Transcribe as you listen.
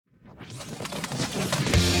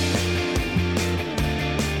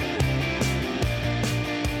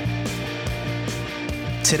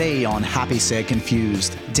Today on Happy, Sad,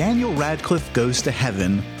 Confused, Daniel Radcliffe goes to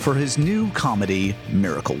heaven for his new comedy,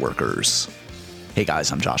 Miracle Workers. Hey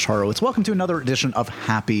guys, I'm Josh Horowitz. Welcome to another edition of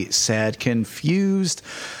Happy, Sad, Confused.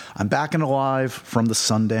 I'm back and alive from the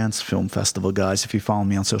Sundance Film Festival, guys. If you follow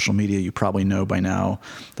me on social media, you probably know by now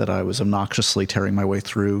that I was obnoxiously tearing my way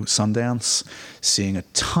through Sundance, seeing a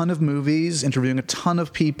ton of movies, interviewing a ton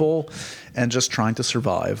of people, and just trying to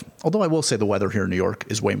survive. Although I will say the weather here in New York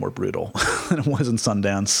is way more brutal than it was in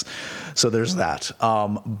Sundance, so there's that.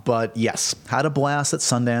 But yes, had a blast at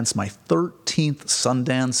Sundance, my 13th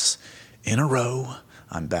Sundance in a row.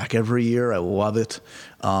 I'm back every year. I love it.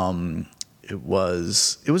 It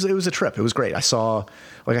was a trip. It was great. I saw,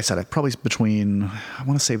 like I said, probably between, I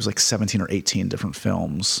want to say it was like 17 or 18 different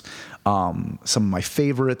films. Some of my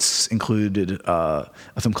favorites included a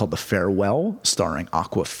film called The Farewell, starring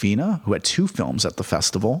Awkwafina, who had two films at the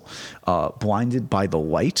festival. Blinded by the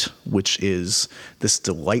Light, which is this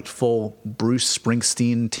delightful Bruce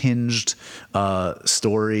Springsteen-tinged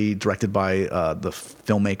story directed by the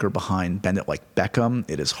filmmaker behind Bend It Like Beckham.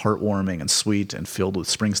 It is heartwarming and sweet and filled with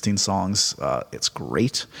Springsteen songs. It's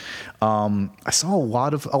great. I saw a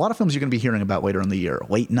lot of films you're going to be hearing about later in the year.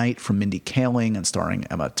 Late Night from Mindy Kaling and starring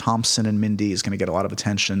Emma Thompson and Mindy is going to get a lot of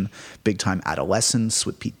attention. Big Time Adolescence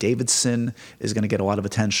with Pete Davidson is going to get a lot of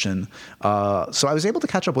attention. So I was able to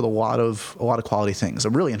catch up with a lot of quality things. A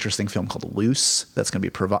really interesting film called Loose that's going to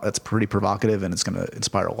be that's pretty provocative, and it's going to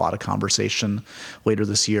inspire a lot of conversation later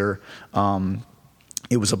this year.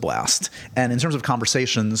 It was a blast. And in terms of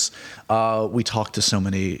conversations, we talked to so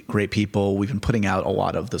many great people. We've been putting out a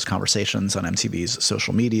lot of those conversations on MTV's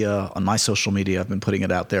social media, on my social media. I've been putting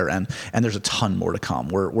it out there, and there's a ton more to come.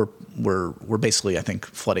 We're basically, I think,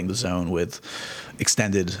 flooding the zone with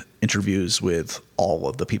extended interviews with all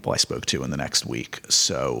of the people I spoke to in the next week.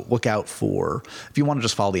 So look out for, if you want to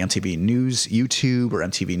just follow the MTV News YouTube or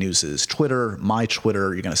MTV News' Twitter, my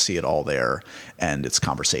Twitter, you're going to see it all there. And it's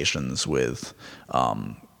conversations with,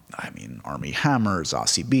 Armie Hammer,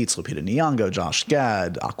 Zossie Beats, Lupita Nyong'o, Josh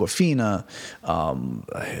Gad, Awkwafina,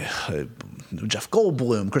 Jeff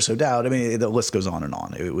Goldblum, Chris O'Dowd. I mean, the list goes on and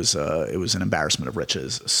on. It was an embarrassment of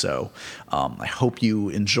riches. So I hope you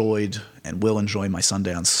enjoyed and will enjoy my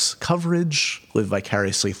Sundance coverage, live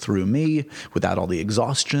vicariously through me without all the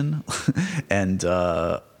exhaustion. And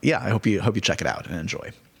I hope you check it out and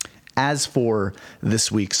enjoy. As for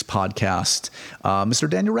this week's podcast, Mr.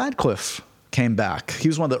 Daniel Radcliffe came back. He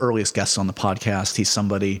was one of the earliest guests on the podcast. He's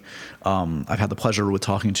somebody I've had the pleasure with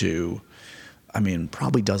talking to,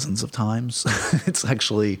 probably dozens of times. It's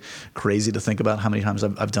actually crazy to think about how many times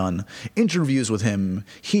I've done interviews with him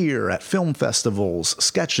here at film festivals,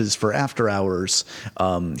 sketches for after hours.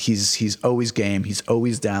 He's always game. He's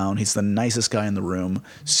always down. He's the nicest guy in the room,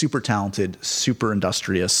 super talented, super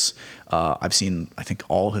industrious. I've seen, I think,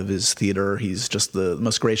 all of his theater. He's just the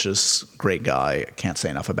most gracious, great guy. Can't say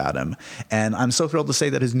enough about him. And I'm so thrilled to say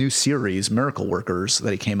that his new series, Miracle Workers,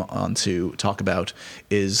 that he came on to talk about,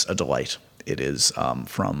 is a delight. It is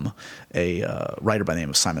from a writer by the name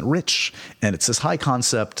of Simon Rich, and it's this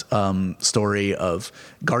high-concept story of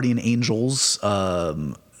guardian angels.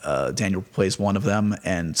 Daniel plays one of them,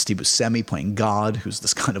 and Steve Buscemi playing God, who's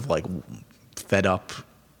this kind of like fed-up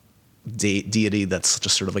deity that's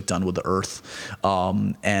just sort of like done with the earth,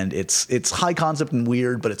 and it's high concept and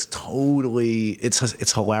weird, but it's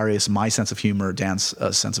hilarious. My sense of humor, Dan's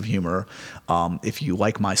sense of humor. If you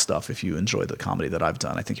like my stuff, if you enjoy the comedy that I've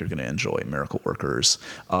done, I think you're going to enjoy Miracle Workers.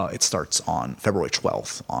 It starts on February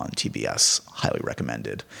 12th on TBS. Highly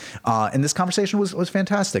recommended. And this conversation was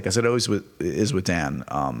fantastic, as it always is with Dan.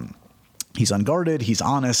 He's unguarded, he's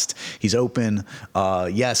honest, he's open.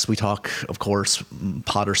 Yes, we talk, of course,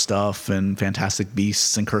 Potter stuff and Fantastic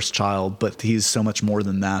Beasts and Cursed Child, but he's so much more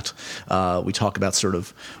than that. We talk about sort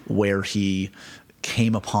of where he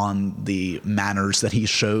came upon the manners that he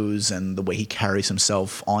shows and the way he carries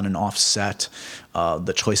himself on and off set,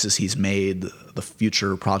 the choices he's made, the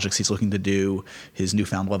future projects he's looking to do, his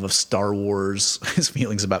newfound love of Star Wars, his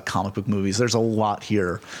feelings about comic book movies. There's a lot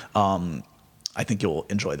here. I think you'll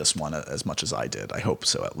enjoy this one as much as I did. I hope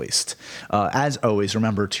so, at least. As always,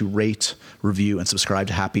 remember to rate, review, and subscribe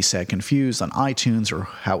to Happy, Sad, Confused on iTunes or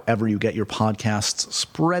however you get your podcasts.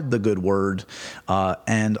 Spread the good word.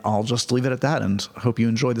 And I'll just leave it at that and hope you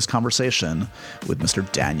enjoy this conversation with Mr.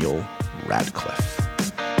 Daniel Radcliffe.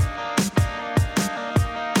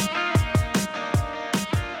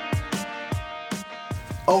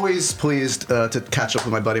 Always pleased to catch up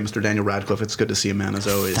with my buddy, Mr. Daniel Radcliffe. It's good to see you, man, as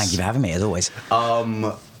always. Thank you for having me, as always.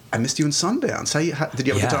 I missed you in Sundance. Did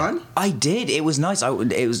you have a good time? I did. It was nice.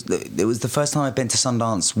 It was the first time I've been to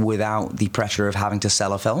Sundance without the pressure of having to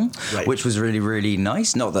sell a film, which was really, really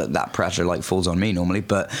nice. Not that pressure like falls on me normally,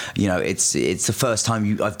 but it's the first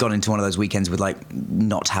time I've gone into one of those weekends with like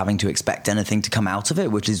not having to expect anything to come out of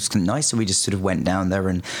it, which is nice. So we just sort of went down there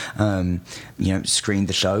and screened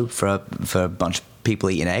the show for a bunch of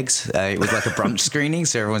people eating eggs. It was like a brunch screening,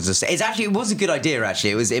 so everyone's just. It was a good idea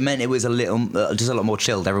actually. It meant it was a lot more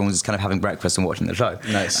chilled. Everyone was just kind of having breakfast and watching the show.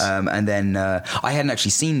 Nice. And then I hadn't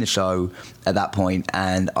actually seen the show at that point,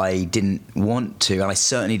 and I didn't want to, and I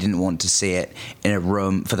certainly didn't want to see it in a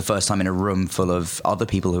room for the first time in a room full of other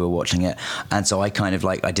people who were watching it. And so I kind of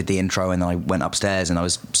I did the intro, and then I went upstairs and I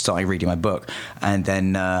was starting reading my book, and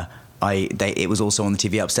then it was also on the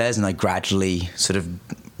TV upstairs, and I gradually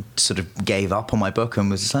sort of gave up on my book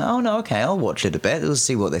and was just like, oh no, okay, I'll watch it a bit. Let's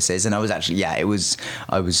see what this is. And I was actually, I was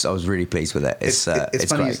really pleased with it. It's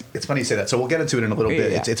funny. great. It's funny you say that. So we'll get into it in a little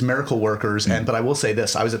bit. Yeah. It's Miracle Workers, but I will say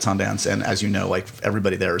this: I was at Sundance, and as you know, like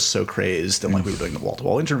everybody there is so crazed, and like we were doing the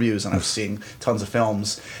wall-to-wall interviews, and I was seeing tons of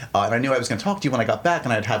films, and I knew I was going to talk to you when I got back,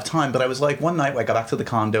 and I'd have time. But I was like, one night I got back to the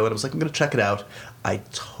condo, and I was like, I'm going to check it out. I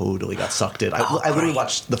totally got sucked in. I literally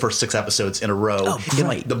watched the first 6 episodes in a row in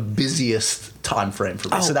like the busiest time frame for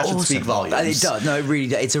me. So that should speak volumes. It does. No, it really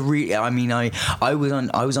does. It's a really. I mean, I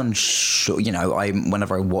was unsure.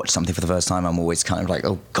 Whenever I watch something for the first time, I'm always kind of like,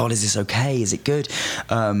 oh God, is this okay? Is it good?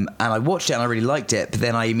 And I watched it and I really liked it, but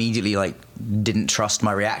then I immediately didn't trust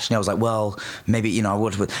my reaction. I was like, well, maybe I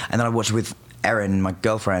watched it and then I watched it with Erin, my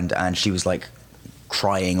girlfriend, and she was like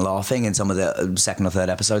crying, laughing in some of the second or third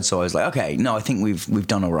episodes. So I was like, okay, no, I think we've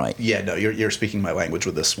done all right. Yeah, no, you're speaking my language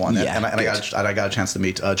with this one. Yeah, and I got a chance to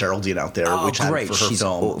meet Geraldine out there. Oh, which great! For her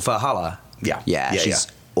film. For Hala. Yeah, she's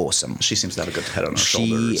awesome. She seems to have a good head on her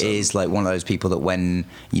shoulders. She is like one of those people that when,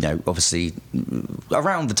 obviously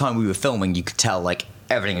around the time we were filming, you could tell like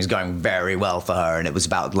everything was going very well for her, and it was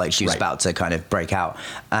about she was about to kind of break out,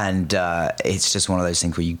 and it's just one of those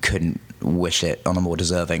things where you couldn't wish it on a more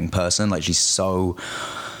deserving person. Like she's so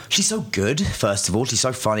good. First of all, she's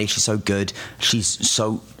so funny. She's so good. She's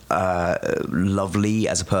so lovely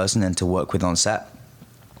as a person and to work with on set.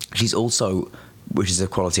 She's also, which is a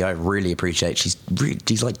quality I really appreciate, she's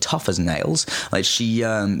like tough as nails. Like she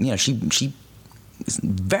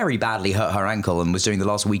very badly hurt her ankle and was doing the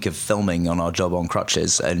last week of filming on our job on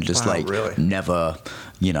crutches and just never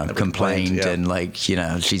complained.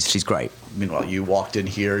 And she's great. Meanwhile, you walked in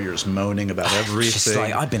here, you're just moaning about everything. Just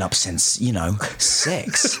like, I've been up since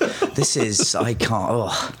 6. This is, I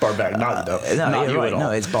can't. Barbaric. Not you're right.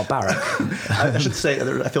 No, it's barbaric. I should say,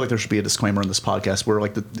 I feel like there should be a disclaimer in this podcast where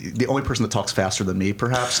like the only person that talks faster than me,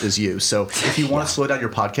 perhaps, is you. So if you want to slow down your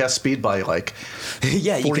podcast speed by like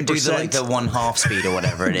 40%, you can do the 1/2 speed or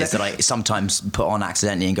whatever it is that I sometimes put on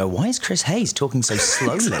accidentally and go, why is Chris Hayes talking so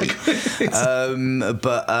slowly? It's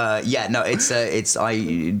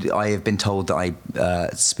I have been told that I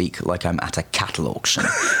speak like I'm at a cattle auction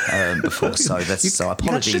before, so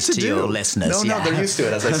apologies to your listeners. No, they're used to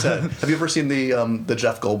it, as I said. Have you ever seen the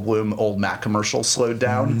Jeff Goldblum old Mac commercial, Slowed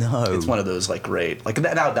Down? No. It's one of those like great, like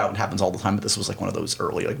now that happens all the time, but this was like one of those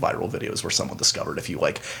early like viral videos where someone discovered if you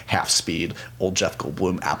like half speed old Jeff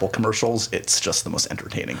Goldblum Apple commercials, it's just the most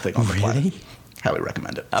entertaining thing on the planet. Highly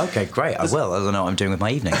recommend it. Okay, great. I will. I don't know what I'm doing with my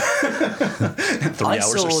evening. 3 I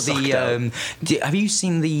hours saw have you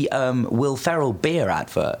seen the Will Ferrell beer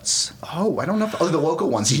adverts? Oh, I don't know. The local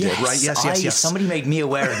ones he did, right? Yes. Somebody made me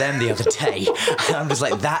aware of them the other day. And I was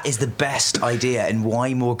like, that is the best idea. And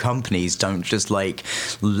why more companies don't just like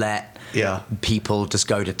let people just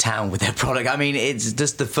go to town with their product. I mean, it's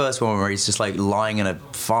just the first one where he's just like lying in a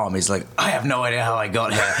farm. He's like, I have no idea how I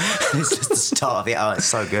got here. It's just the start of it. Oh, it's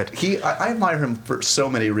so good. I admire him for so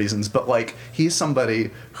many reasons, but like he's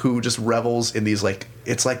somebody who just revels in these like,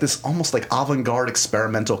 it's like this almost like avant-garde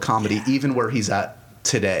experimental comedy, even where he's at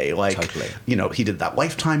today. Like, totally. He did that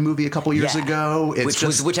Lifetime movie a couple years ago.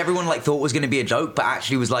 Which everyone like thought was going to be a joke, but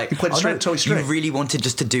actually was like, he played totally straight. You really wanted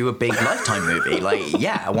just to do a big Lifetime movie. Like,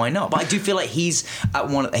 yeah, why not? But I do feel like he's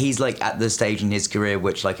like at the stage in his career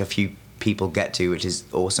which like a few people get to, which is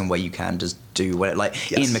awesome, where you can just do what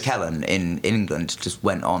Ian McKellen in England just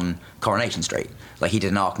went on Coronation Street. Like he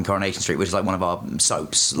did an arc in Coronation Street, which is like one of our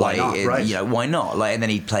soaps. Why not? Right? Why not? Like, and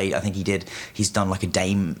then he played. I think he's done like a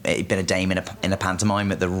dame. He'd been a dame in a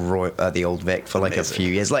pantomime at the Old Vic for like Amazing. A few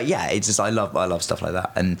years. Like, yeah, it's just I love stuff like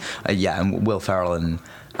that. And and Will Ferrell and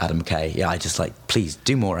Adam McKay. Yeah, I just like, please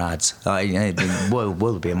do more ads.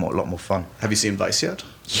 Will be a lot more fun. Have you seen Vice yet?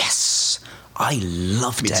 Yes. I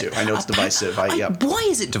loved it. Me too. I know it's divisive. Why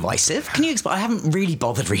is it divisive? Can you explain? I haven't really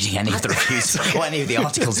bothered reading any of the reviews or any of the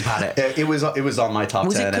articles about it. It was on my top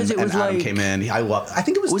 10, and Adam came in. I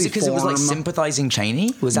think it was. Was it because it was like sympathizing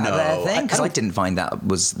Cheney? Was that their thing? Because I didn't find that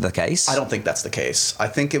was the case. I don't think that's the case. I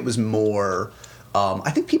think it was more.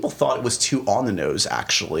 I think people thought it was too on the nose,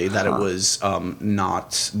 actually, that it was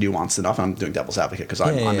not nuanced enough. I'm doing devil's advocate because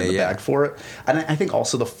I'm in the bag for it. And I think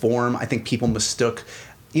also the form, I think people mistook,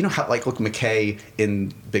 you know how, like, look, McKay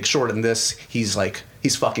in Big Short, in this, he's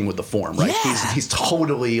fucking with the form, right? Yeah. He's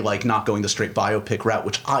totally, like, not going the straight biopic route,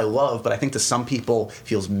 which I love, but I think to some people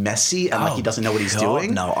feels messy and like he doesn't know what he's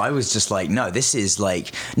doing. No, I was just like, no, this is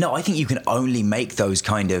like, no, I think you can only make those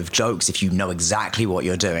kind of jokes if you know exactly what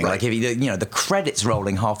you're doing. Right. Like, if you the credits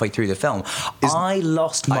rolling halfway through the film, I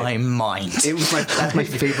lost my mind. It was that's my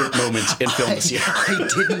favorite moment in film this year. I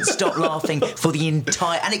didn't stop laughing for the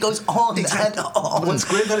entire, and it goes on and on. What's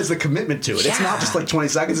great about it is the commitment to it. Yeah. It's not just like 20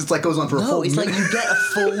 seconds. It's like goes on for a full minute. No, it's like you get a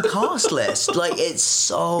full cast list. Like, it's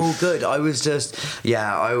so good. I was just,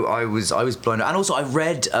 I was blown away. And also I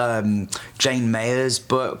read Jane Mayer's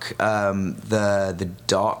book, The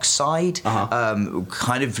Dark Side,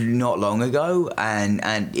 kind of not long ago,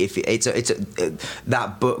 and if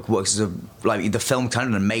that book was like the film, kind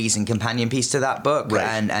of an amazing companion piece to that book,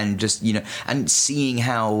 right. and just and seeing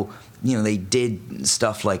how they did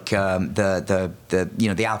stuff like the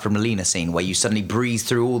Alfred Molina scene where you suddenly breeze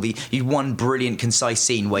through all one brilliant concise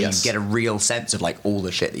scene where you get a real sense of like all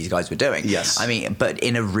the shit these guys were doing. Yes. I mean, but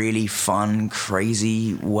in a really fun,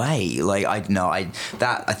 crazy way. Like I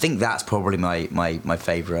think that's probably my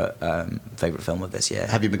favorite film of this year.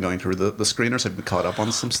 Have you been going through the screeners? Have you been caught up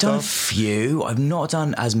on some stuff? I've done a few. I've not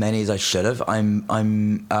done as many as I should have. I've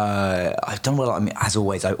done well. I mean, as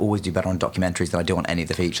always, I always do better on documentaries than I do on any of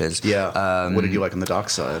the features. Yeah. What did you like on the doc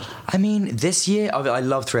side? I mean, this year I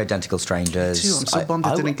loved Three Identical Strangers. Me too. I'm so bummed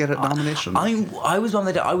it didn't get a nomination. I was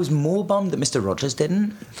bummed I was more bummed that Mr. Rogers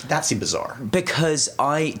didn't. That seemed bizarre. Because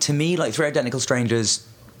to me, like Three Identical Strangers,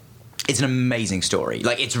 it's an amazing story.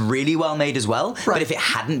 Like, it's really well made as well. Right. But if it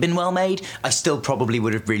hadn't been well made, I still probably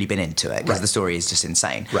would have really been into it because the story is just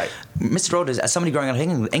insane. Right. Mr. Rogers, as somebody growing up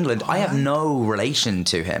in England, I have no relation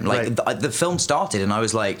to him. Like, the film started and I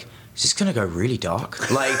was like, is this going to go really dark?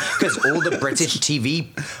 Like, because all the British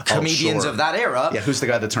TV comedians of that era... Yeah, who's the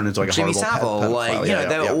guy that turned into like a Jimmy horrible Savile, like,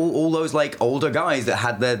 they're all those like older guys that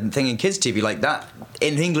had their thing in kids' TV, like that.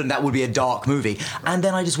 In England, that would be a dark movie. And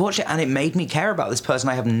then I just watched it and it made me care about this person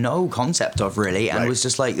I have no concept of, really, and was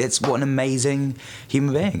just like, what an amazing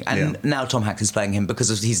human being. And now Tom Hanks is playing him because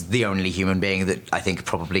he's the only human being that I think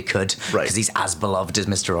probably could, because he's as beloved as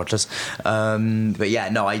Mr. Rogers. But yeah,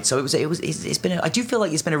 no, it's been I do feel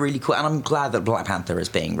like it's been a really cool, and I'm glad that Black Panther is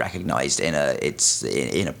being recognised in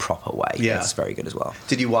a proper way. Yeah, it's very good as well.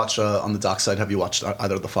 Did you watch on the doc side? Have you watched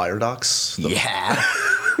either of the Fire docs? Yeah,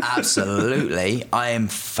 absolutely. I am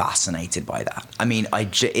fascinated by that. I mean,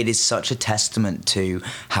 it is such a testament to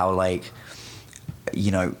how, like,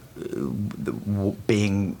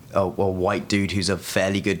 being a white dude who's a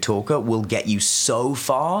fairly good talker will get you so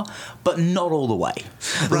far, but not all the way.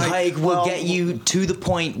 Right. Like, will get you to the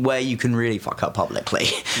point where you can really fuck up publicly.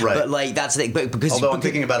 Right. But like, that's the thing. Although I'm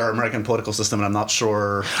thinking about our American political system, and I'm not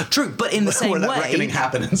sure. True, but in the same way, that reckoning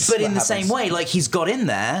happens. But in the same way, like, he's got in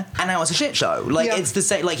there, and now it's a shit show. Like, it's the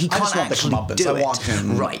same. Like, he can't actually do it. I want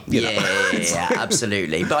him. Right. Yeah,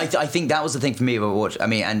 absolutely. But I think that was the thing for me about watch. I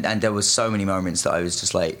mean, and there was so many moments that I was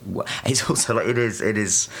just like, it's also like it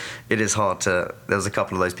is hard to. There was a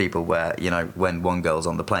couple of those people where, when one girl's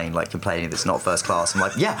on the plane like complaining that it's not first class, I'm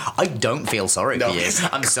like, yeah, I don't feel sorry for you.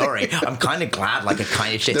 I'm sorry. I'm kind of glad like a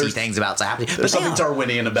kind of shitty thing's about to happen. There's something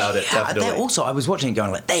Darwinian about it. Definitely. Also, I was watching it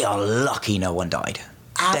going like, they are lucky no one died.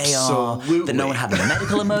 Absolutely. That no one had a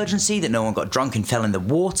medical emergency, that no one got drunk and fell in the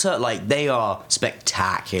water. Like, they are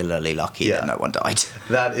spectacularly lucky that no one died.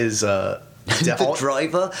 That is.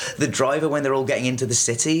 The driver when they're all getting into the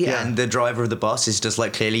city, and the driver of the bus is just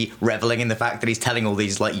like clearly reveling in the fact that he's telling all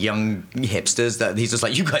these like young hipsters that he's just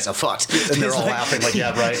like, you guys are fucked, and they're all laughing like,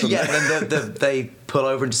 yeah, right. And then they pull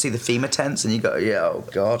over to see the FEMA tents, and you go, yeah, oh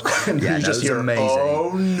god, yeah, you just hear, amazing.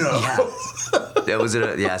 Oh no. There was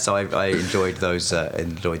so I enjoyed those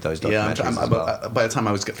documentaries as well. By the time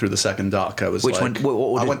I was through the second doc, I was which like,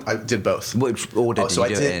 one? I did both. Which order did you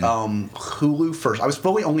do it in? Hulu first. I was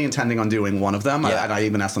fully only intending on doing one of them, and I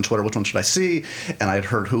even asked on Twitter which one should I see, and I had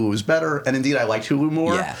heard Hulu was better, and indeed I liked Hulu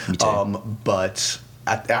more. Yeah, me too. But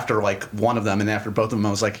after like one of them and after both of them, I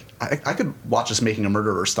was like, I could watch this Making a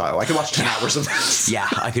Murderer style. I could watch 10 hours of this. Yeah,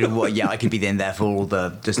 I could be in there for all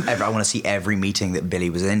the I want to see every meeting that Billy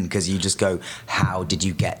was in, because you just go, how did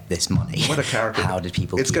you get this money? What a character! How did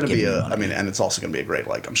people? It's going to be money? I mean, and it's also going to be a great,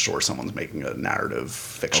 like, I'm sure someone's making a narrative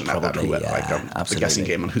fiction probably, the guessing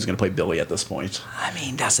game on who's going to play Billy at this point. I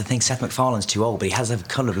mean, that's the thing. Seth MacFarlane's too old, but he has a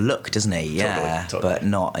kind of look, doesn't he? Yeah, totally. But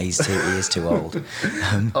not. He is too old.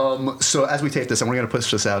 So as we tape this, and we're going to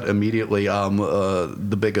push this out immediately,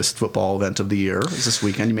 the biggest football event of the year is this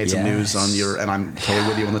weekend. You made some news on and I'm totally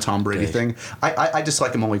with you on the Tom Brady thing. I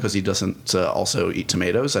dislike him only because he doesn't also eat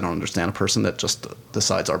tomatoes. I don't understand a person that just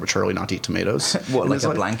decides arbitrarily not to eat tomatoes. What, like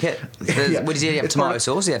a blanket? What does he have? Tomato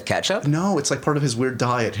sauce? Does he have ketchup? No, it's like part of his weird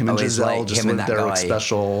diet. Him and Giselle just live their like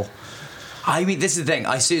special... I mean, this is the thing.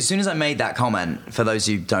 As soon as I made that comment, for those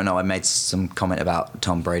who don't know, I made some comment about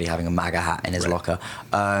Tom Brady having a MAGA hat in his locker.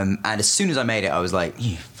 And as soon as I made it, I was like,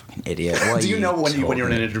 you fucking idiot. Why Do you know when you're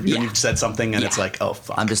in an interview and you've said something and it's like, oh,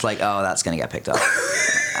 fuck. I'm just like, oh, that's going to get picked up.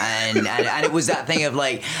 And it was that thing of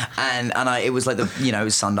like, it was like it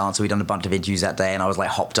was Sundance, so we'd done a bunch of interviews that day, and I was like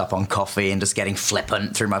hopped up on coffee and just getting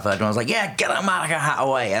flippant through my first one. I was like, yeah, get that MAGA hat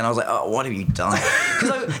away. And I was like, oh, what have you done?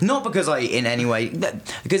 Not because I, in any way,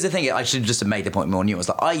 because the thing, I should just have made the point more new. It was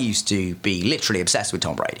like, I used to be literally obsessed with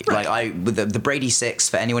Tom Brady. Right. Like, with the Brady Six,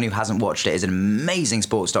 for anyone who hasn't watched it, is an amazing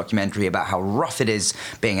sports documentary about how rough it is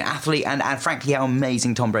being an athlete, and frankly, how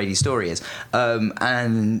amazing Tom Brady's story is.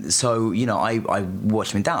 And so, I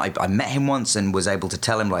watched him down. I met him once and was able to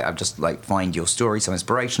tell him, like, I've just, like, find your story so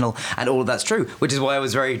inspirational, and all of that's true, which is why I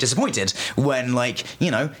was very disappointed when, like,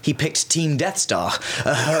 he picked Team Death Star.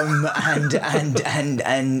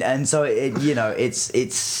 And so, it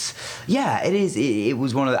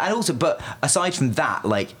was one of the, and also, but aside from that,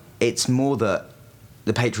 like, it's more that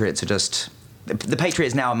the Patriots are just... The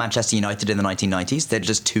Patriots now are Manchester United in the 1990s. They're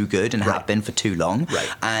just too good and have been for too long. Right.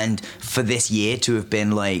 And for this year to have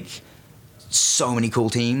been, like, so many cool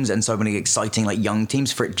teams and so many exciting, like, young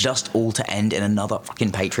teams, for it just all to end in another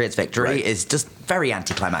fucking Patriots victory is just very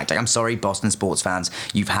anticlimactic. I'm sorry, Boston sports fans.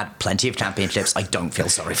 You've had plenty of championships. I don't feel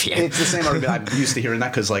sorry for you. It's the same argument. I'm used to hearing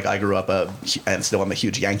that because, like, I grew up and still I'm a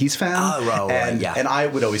huge Yankees fan. Oh, right, and I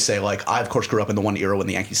would always say, like, I, of course, grew up in the one era when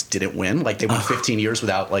the Yankees didn't win. Like, they went 15 years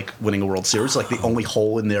without, like, winning a World Series. Like, the only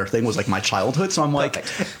hole in their thing was, like, my childhood. So I'm like,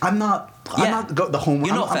 I'm not the home.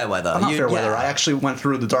 You're not fair weather. I'm not fair weather. I actually went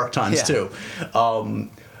through the dark times too.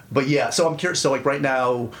 But yeah, so I'm curious. So, like, right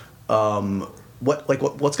now, what's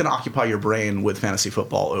going to occupy your brain with fantasy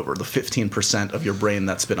football over the 15% of your brain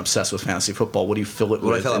that's been obsessed with fantasy football? What do you fill it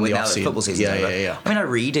with? I fill it with now that football season's over. Yeah. I mean, I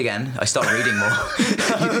read again. I start reading more.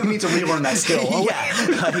 You need to relearn that skill.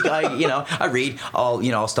 I read.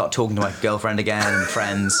 I'll start talking to my girlfriend again and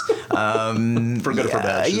friends. For good or for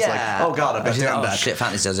bad. She's like, oh God, I bet I'm back. Shit,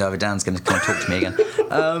 fantasy does it over. Dan's going to come and talk to me again.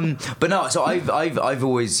 But no, so I've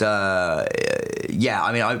always,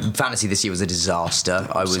 fantasy this year was a disaster.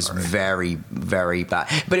 I was very, very bad.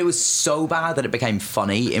 But it was so bad that it became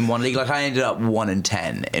funny in one league. Like, I ended up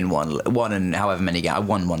 1-10 in one and however many games. I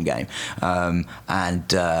won one game. And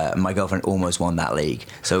my girlfriend almost won that league.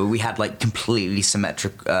 So we had, like, completely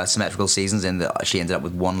symmetrical seasons in that she ended up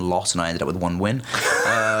with one loss and I ended up with one win.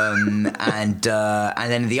 And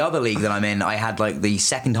then the other league that I'm in, I had, like, the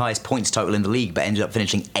second highest points total in the league, but ended up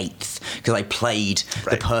finishing 8th because I played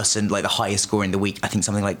the person, like, the highest score in the week. I think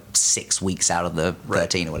something like 6 weeks out of the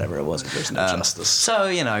 13 or whatever it was. There's no justice.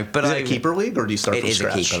 So, but is it a keeper league or do you start from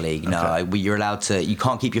scratch? It is a keeper league. No, you're allowed to. You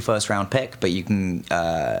can't keep your first round pick, but you can.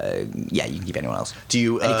 You can keep anyone else. And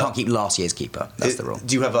you can't keep last year's keeper. That's the rule.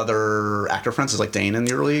 Do you have other actor friends? Is like Dane in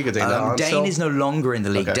your league? Dane is no longer in the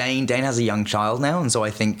league. Okay. Dane has a young child now, and so I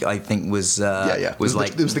think was it was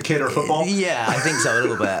the kid or football. Yeah, I think so a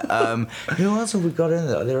little bit. Who else have we got in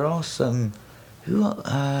there? There are some. Do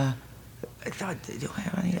I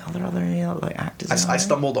have any other like actors? I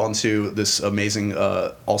stumbled onto this amazing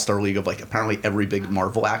all-star league of, like, apparently every big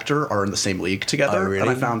Marvel actor are in the same league together. Oh, really? And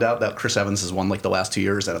I found out that Chris Evans has won, like, the last 2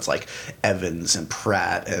 years, and it's like Evans and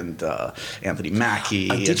Pratt and Anthony Mackie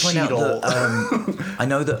and Cheadle. I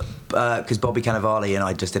know that because Bobby Cannavale and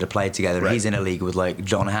I just did a play together. Right. He's in a league with, like,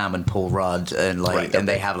 John Hamm and Paul Rudd, and and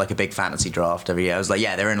they have, like, a big fantasy draft every year. I was like,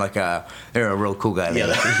 they're in a real cool guy.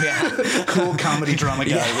 Yeah. Cool comedy drama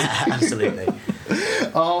guy. Yeah, absolutely.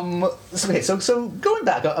 So going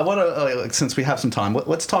back, I want to, since we have some time,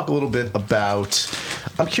 let's talk a little bit about.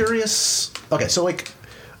 I'm curious. Okay, so, like,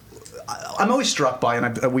 I'm always struck by,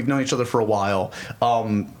 and we've known each other for a while.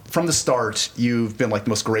 From the start, you've been like the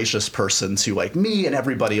most gracious person to like me and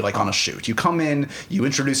everybody like on a shoot. You come in, you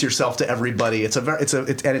introduce yourself to everybody. It's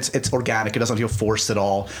organic. It doesn't feel forced at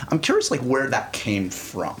all. I'm curious like where that came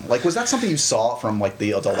from. Like, was that something you saw from like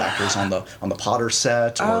the adult actors on the Potter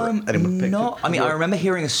set or anyone? No, I mean I remember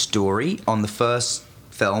hearing a story on the first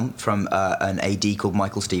film from an AD called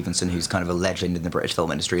Michael Stevenson, who's kind of a legend in the British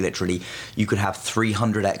film industry. Literally, you could have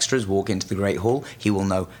 300 extras walk into the Great Hall. He will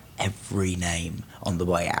know every name on the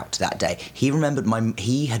way out that day. He remembered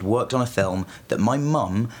he had worked on a film that my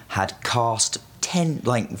mum had cast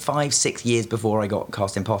 5, 6 years before I got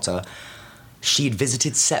cast in Potter. She had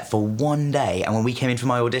visited set for one day, and when we came in for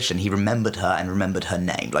my audition, he remembered her and remembered her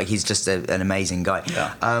name. Like, he's just an amazing guy.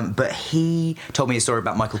 Yeah. But he told me a story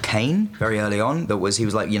about Michael Caine very early on. He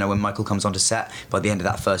was like, when Michael comes onto set, by the end of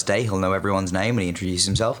that first day, he'll know everyone's name and he introduces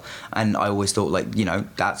himself. And I always thought, like,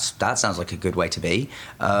 that sounds like a good way to be.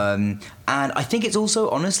 And I think it's also,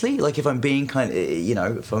 honestly, like, if I'm being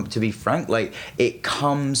to be frank, like, it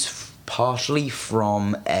comes partially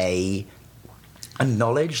from a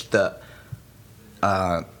knowledge that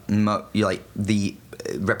like the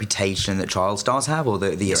reputation that child stars have, or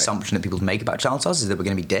the assumption that people make about child stars is that we're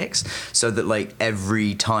going to be dicks. So that like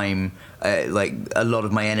every time, like a lot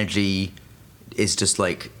of my energy is just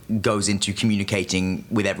like goes into communicating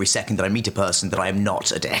with every second that I meet a person that I am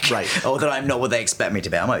not a dick, right? Or that I'm not what they expect me to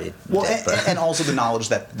be. I might be a dick, and also the knowledge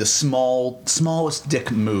that the smallest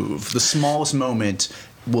dick move, the smallest moment,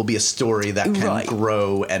 will be a story that can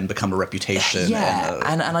grow and become a reputation. Yeah,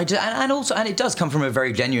 and it does come from a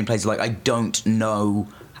very genuine place. Like, I don't know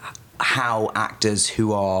how actors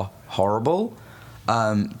who are horrible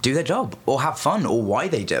do their job or have fun or why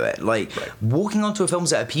they do it. Like, walking onto a film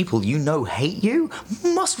set of people hate you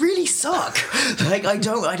must really suck. Like, I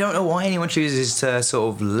don't know why anyone chooses to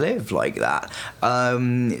sort of live like that.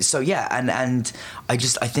 So yeah, and I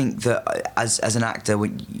think that as an actor,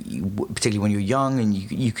 particularly when you're young, and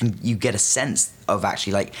you get a sense of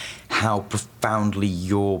actually like how profoundly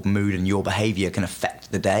your mood and your behavior can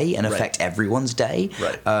affect the day and affect everyone's day.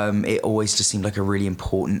 It always just seemed like a really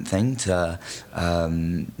important thing to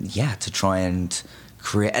try and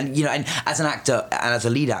create. And and as an actor and as a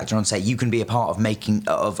lead actor on set, you can be a part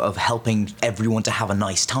of helping everyone to have a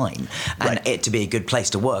nice time and it to be a good place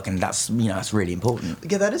to work, and that's that's really important.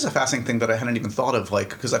 Yeah, that is a fascinating thing that I hadn't even thought of, like,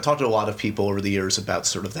 because I've talked to a lot of people over the years about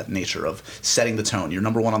sort of that nature of setting the tone. You're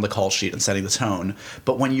number one on the call sheet and setting the tone,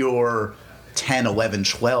 but when you're 10, 11,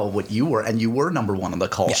 12, what you were, and you were number one on the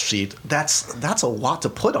call sheet, that's a lot to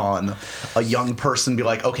put on a young person. Be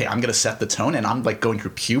like, okay, I'm going to set the tone, and I'm like going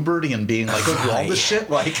through puberty and being like, going through all this shit.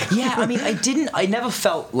 Like, yeah, I mean, I never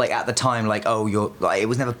felt like at the time, like, oh, you're, like, it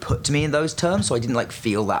was never put to me in those terms, so I didn't like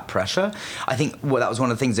feel that pressure. I think, that was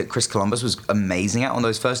one of the things that Chris Columbus was amazing at on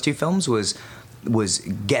those first two films was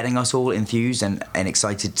getting us all enthused and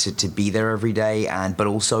excited to be there every day, but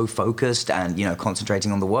also focused and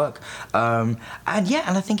concentrating on the work. And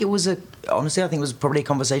I think it was honestly, I think it was probably a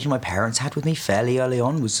conversation my parents had with me fairly early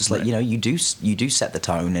on. Was just like, you do set the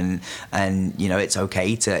tone, and it's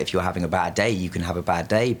okay to, if you're having a bad day, you can have a bad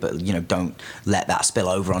day, but don't let that spill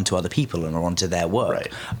over onto other people and or onto their work.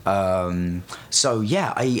 So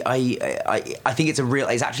yeah, I think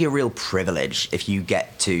it's actually a real privilege if you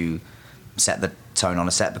get to set the tone on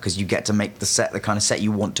a set, because you get to make the set the kind of set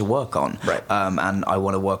you want to work on. And I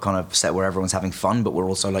want to work on a set where everyone's having fun, but we're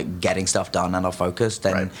also like getting stuff done and are focused.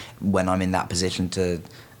 And when I'm in that position to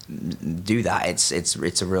do that, it's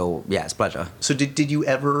a real it's a pleasure. So did you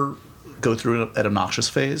ever go through an obnoxious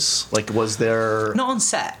phase? Like, was there... Not on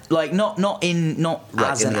set. Like, not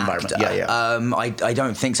as in an environment. actor. I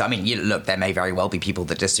don't think so. I mean, look, there may very well be people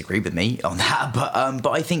that disagree with me on that,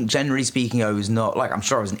 but I think generally speaking, I was not... Like, I'm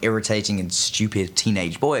sure I was an irritating and stupid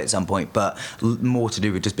teenage boy at some point, but more to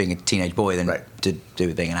do with just being a teenage boy than to do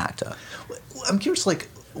with being an actor. I'm curious, like,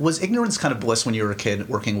 was ignorance kind of bliss when you were a kid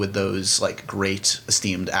working with those, like, great,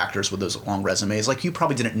 esteemed actors with those long resumes? Like, you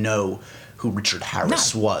probably didn't know who Richard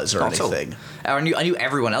Harris was or anything. I knew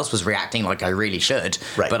everyone else was reacting like I really should,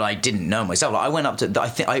 but I didn't know myself. Like, I went up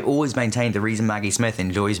to... I always maintained the reason Maggie Smith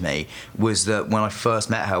enjoys me was that when I first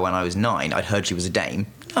met her when I was 9, I'd heard she was a dame.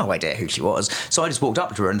 No idea who she was. So I just walked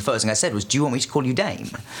up to her, and the first thing I said was, do you want me to call you Dame?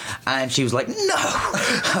 And she was like, no,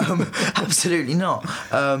 absolutely not.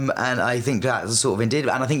 And I think that sort of indeed...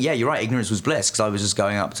 And I think, you're right, ignorance was bliss, because I was just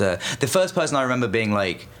going up to... The first person I remember being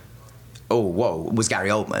like, oh, whoa, was Gary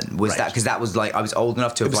Oldman. That because that was like, I was old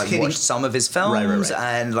enough to have like watched some of his films,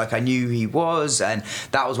 and like I knew who he was, and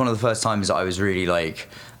that was one of the first times that I was really like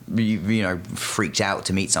freaked out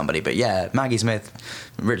to meet somebody. But yeah, Maggie Smith,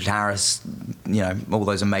 Richard Harris, all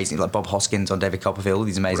those amazing, like Bob Hoskins on David Copperfield, all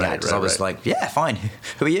these amazing actors. I was like, yeah, fine.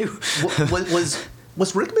 Who are you?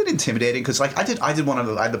 Was Rickman intimidating? Because I had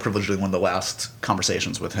the privilege of doing one of the last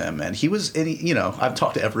conversations with him, and he was, I've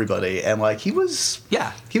talked to everybody, and he was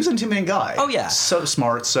an intimidating guy. Oh yeah, so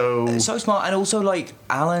smart, so smart, and also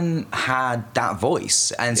Alan had that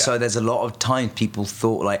voice, and so there's a lot of times people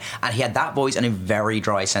thought and he had that voice and a very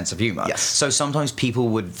dry sense of humor. Yes. So sometimes people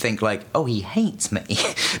would think oh, he hates me,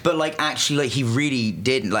 but actually he really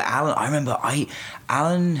didn't. Alan, I remember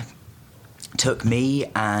Alan took me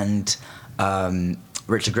and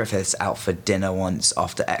Richard Griffiths out for dinner once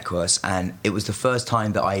after Equus, and it was the first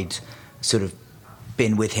time that I'd sort of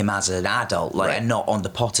been with him as an adult, and not on the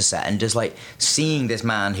Potter set, and just seeing this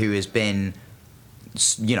man who has been,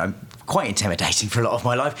 quite intimidating for a lot of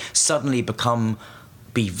my life, suddenly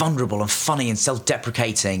be vulnerable and funny and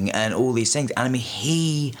self-deprecating and all these things. And I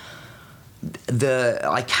mean,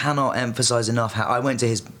 I cannot emphasize enough how I went to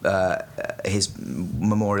his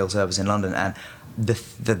memorial service in London, and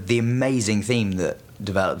the amazing theme that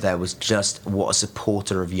developed there was just what a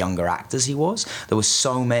supporter of younger actors he was. There were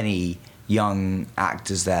so many young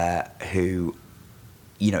actors there who,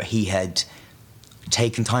 he had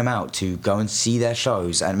taken time out to go and see their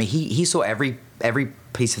shows. And I mean, he saw every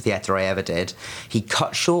piece of theatre I ever did. He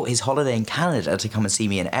cut short his holiday in Canada to come and see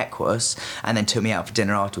me in Equus, and then took me out for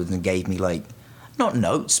dinner afterwards and gave me not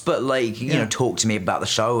notes, but talked to me about the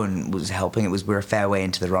show and was helping. We were a fair way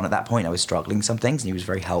into the run at that point. I was struggling some things, and he was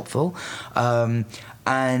very helpful.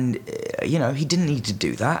 And he didn't need to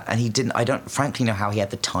do that, and he didn't. I don't frankly know how he had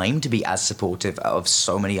the time to be as supportive of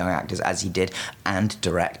so many young actors as he did, and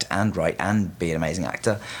direct and write and be an amazing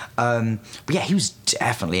actor. But yeah, he was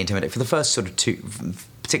definitely intimidating for the first sort of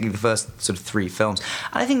particularly the first sort of 3 films.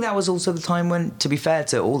 And I think that was also the time when, to be fair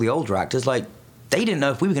to all the older actors, they didn't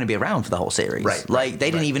know if we were going to be around for the whole series. They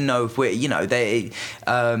didn't even know if we're, they...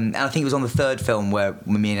 and I think it was on the 3rd film where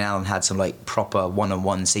me and Alan had some, proper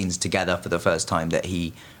one-on-one scenes together for the first time that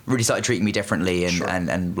he really started treating me differently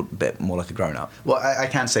and a bit more like a grown-up. Well, I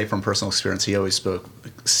can say from personal experience, he always spoke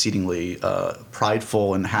exceedingly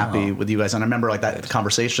prideful and happy with you guys. And I remember, that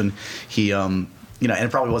conversation, he... and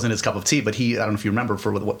it probably wasn't his cup of tea, but I don't know if you remember,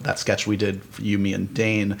 for that sketch we did for you, me, and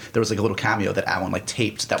Dane, there was a little cameo that Alan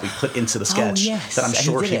taped that we put into the sketch that I'm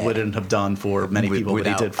sure he wouldn't have done for many people, but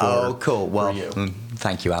he did for Oh, cool. Well, you.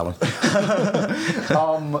 Thank you, Alan.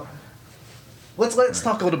 Let's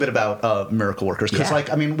talk a little bit about Miracle Workers, because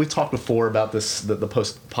we've talked before about this the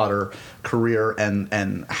post-Potter career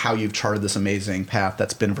and how you've charted this amazing path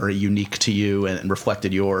that's been very unique to you and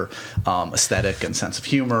reflected your aesthetic and sense of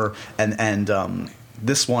humor, and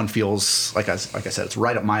this one feels like I said, it's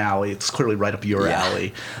right up my alley. It's clearly right up your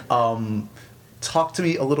alley. Talk to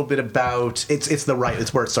me a little bit about it's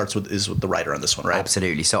where it starts with the writer on this one, right?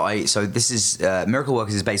 Absolutely. So this is Miracle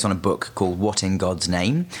Workers is based on a book called What in God's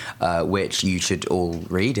Name, which you should all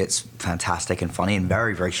read. It's fantastic and funny and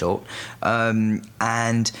very, very short.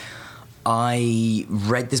 And I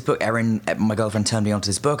read this book. Erin, my girlfriend, turned me onto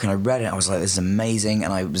this book, and I read it. And I was like, "This is amazing!"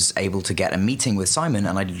 And I was able to get a meeting with Simon,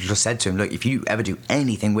 and I just said to him, "Look, if you ever do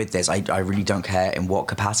anything with this, I really don't care in what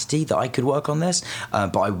capacity that I could work on this,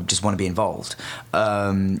 but I just want to be involved."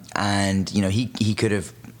 And he could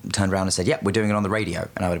have turned around and said, "Yep, we're doing it on the radio,"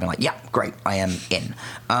 and I would have been like, "Yeah, great, I am in."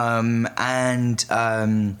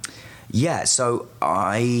 Yeah, so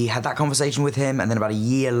I had that conversation with him, and then about a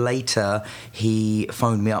year later, he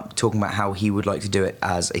phoned me up talking about how he would like to do it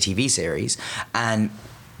as a TV series, and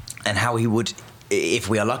how he would, if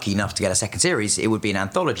we are lucky enough to get a second series, it would be an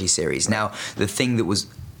anthology series. Now, the thing that was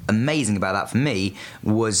amazing about that for me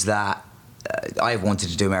was that I've wanted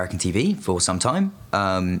to do American TV for some time,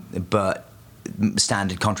 but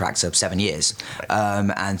standard contracts of 7 years,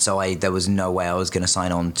 and so there was no way I was going to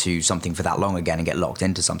sign on to something for that long again and get locked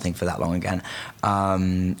into something for that long again.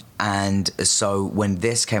 And so when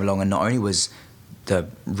this came along, and not only was the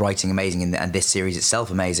writing amazing and this series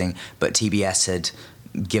itself amazing, but TBS had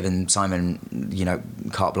given Simon,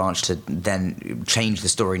 carte blanche to then change the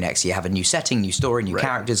story next year, have a new setting, new story, new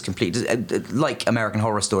characters, complete, like American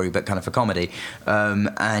Horror Story, but kind of for comedy. So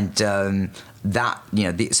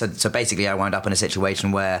basically I wound up in a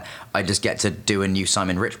situation where I just get to do a new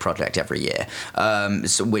Simon Rich project every year,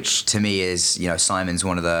 which to me is, Simon's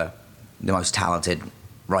one of the most talented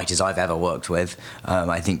writers I've ever worked with.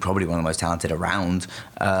 I think probably one of the most talented around.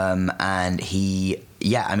 And he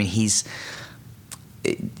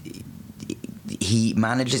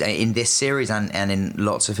manages, in this series and in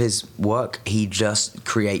lots of his work, he just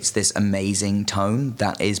creates this amazing tone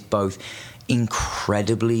that is both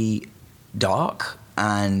incredibly dark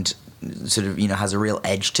and sort of, has a real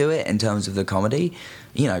edge to it in terms of the comedy.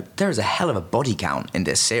 There is a hell of a body count in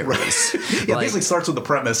this series. Right. It basically starts with the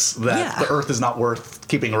premise that the Earth is not worth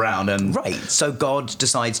keeping around. Right. So God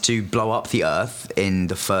decides to blow up the Earth in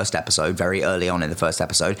the first episode, very early on in the first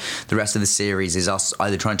episode. The rest of the series is us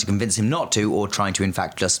either trying to convince him not to or trying to, in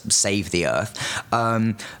fact, just save the Earth.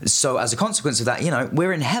 So as a consequence of that,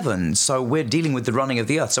 we're in heaven. So we're dealing with the running of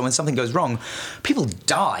the Earth. So when something goes wrong, people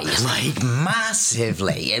die,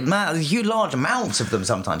 massively. Huge, large amounts of them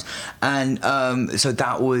sometimes. And so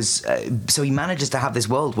that was so he manages to have this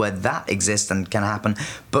world where that exists and can happen,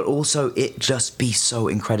 but also it just be so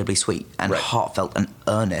incredibly sweet and heartfelt and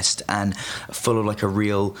earnest and full of a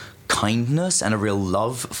real kindness and a real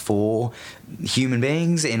love for human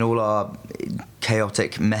beings in all our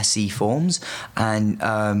chaotic, messy forms. And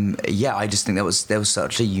I just think there was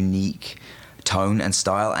such a unique tone and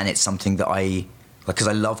style, and it's something that because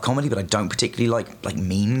I love comedy, but I don't particularly like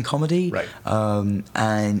mean comedy. Right.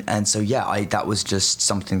 And so that was just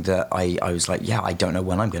something that I was like, I don't know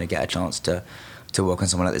when I'm going to get a chance to work on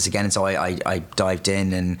something like this again. And so I dived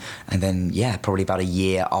in, and then probably about a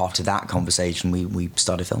year after that conversation, we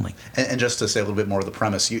started filming. And just to say a little bit more of the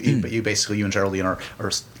premise, you basically, you and Geraldine are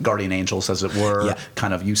guardian angels, as it were. Yeah.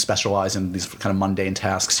 Kind of, you specialize in these kind of mundane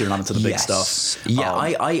tasks. You're not into the big stuff. Yeah,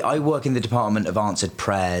 I work in the department of answered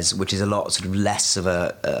prayers, which is a lot sort of less of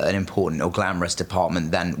an important or glamorous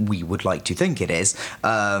department than we would like to think it is.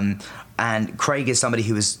 And Craig is somebody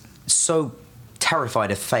who is so terrified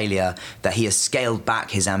of failure that he has scaled back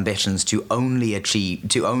his ambitions to only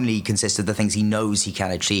consist of the things he knows he can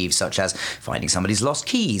achieve, such as finding somebody's lost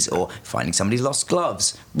keys or finding somebody's lost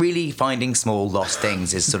gloves. Really, finding small lost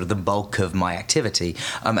things is sort of the bulk of my activity.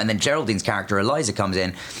 And then Geraldine's character Eliza comes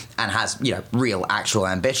in and has real actual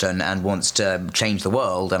ambition and wants to change the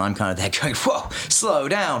world, and I'm kind of there going, whoa, slow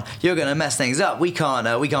down, you're going to mess things up. We can't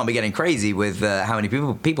be getting crazy with how many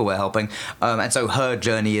people we're helping. And so her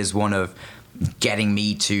journey is one of getting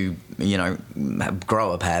me to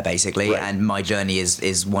grow a pair, basically. Right. And my journey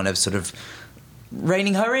is one of sort of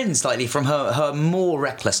reining her in slightly from her more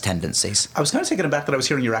reckless tendencies. I was kind of taken aback that I was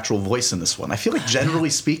hearing your actual voice in this one. I feel like, generally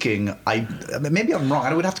speaking, maybe I'm wrong.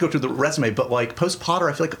 I would have to go through the resume, but post Potter,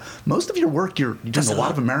 I feel like most of your work, you're doing a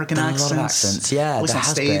lot of American accents. A lot of accents, yeah. At least on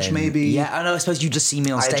stage, maybe. Yeah, I know. I suppose you just see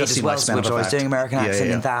me on stage as well, which I was doing American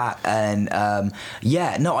accent in that, and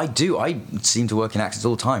I do. I seem to work in accents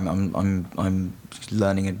all the time. I'm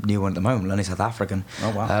learning a new one at the moment, learning South African,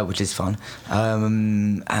 which is fun.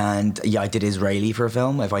 And I did Israeli for a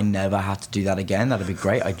film. If I never had to do that again, that'd be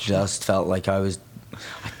great. I just felt like I was...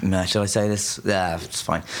 should I say this? Yeah, it's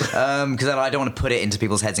fine. Because I don't want to put it into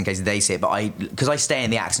people's heads in case they see it, but because I stay in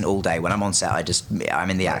the accent all day. When I'm on set, I'm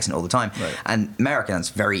in the accent all the time. Right. And American, it's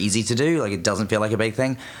very easy to do. It doesn't feel like a big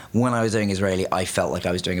thing. When I was doing Israeli, I felt like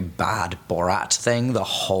I was doing a bad Borat thing the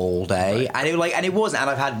whole day. Right. And it wasn't. And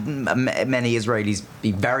I've had many Israelis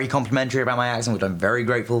be very complimentary about my accent, which I'm very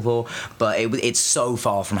grateful for. But it's so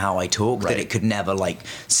far from how I talk that it could never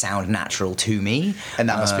sound natural to me. And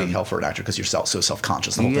that must be helpful for an actor because you're so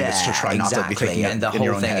self-conscious. The whole thing is to try not to be thinking and the in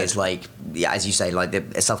your whole own thing head. is as you say,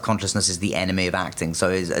 the self-consciousness is the enemy of acting. So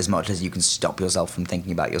as much as you can stop yourself from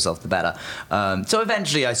thinking about yourself, the better. So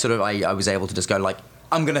eventually, I was able to just go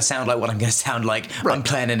I'm going to sound like what I'm going to sound like. Right. I'm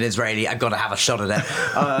playing an Israeli. I've got to have a shot at it.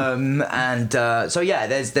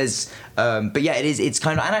 It's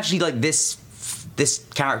kind of, and actually this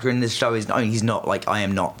character in this show he's not I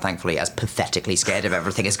am not, thankfully, as pathetically scared of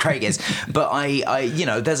everything as Craig is, but I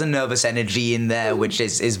there's a nervous energy in there which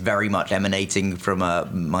is very much emanating from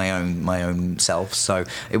my own self. So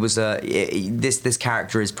it was this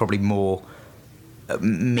character is probably more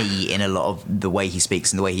me in a lot of the way he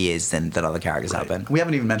speaks and the way he is than other characters have been. We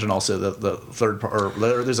haven't even mentioned also the third part, or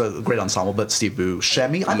there's a great ensemble, but Steve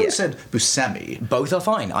Buscemi. I always said Buscemi. Both are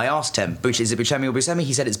fine. I asked him, is it Buscemi or Buscemi?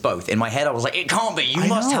 He said it's both. In my head, I was like, it can't be. You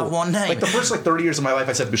must have one name. The first 30 years of my life,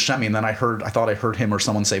 I said Buscemi, and then I thought I heard him or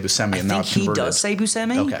someone say Buscemi, and now I've converted. He does say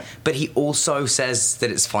Buscemi, okay, but he also says that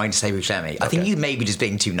it's fine to say Buscemi. Okay. I think you may be just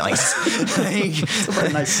being too nice. It's a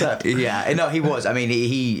very nice set. Yeah, no, he was. I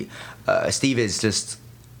mean, Steve is just...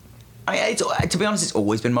 to be honest, it's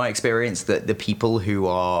always been my experience that the people who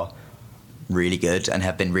are really good and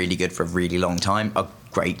have been really good for a really long time are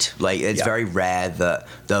great. It's very rare that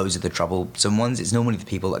those are the troublesome ones. It's normally the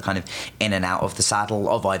people that are kind of in and out of the saddle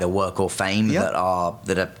of either work or fame that are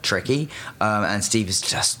tricky. And Steve is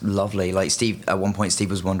just lovely. Steve, at one point, Steve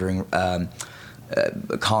was wondering...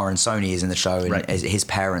 Cara and Sony is in the show, and his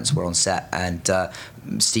parents were on set, and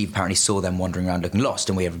Steve apparently saw them wandering around looking lost,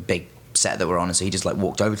 and we have a big set that we're on, and so he just like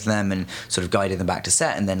walked over to them and sort of guided them back to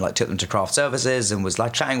set, and then like took them to craft services and was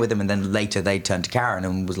like chatting with them, and then later they turned to Karen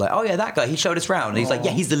and was like, oh yeah, that guy, he showed us around, and he's like,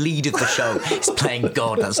 yeah, he's the lead of the show, he's playing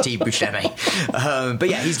God, that's Steve Buscemi. But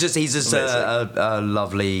yeah, he's just a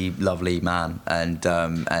lovely man,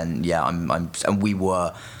 and yeah, and we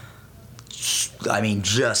were, I mean,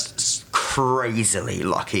 just crazily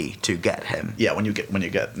lucky to get him. Yeah, when you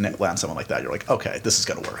land someone like that, you're like, okay, this is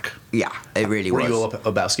gonna work. Yeah, it really was. Were you a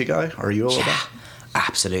Lebowski guy? Are you a Lebowski?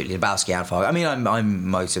 Absolutely, Lebowski and Fargo. I mean, I'm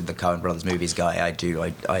most of the Coen Brothers movies guy.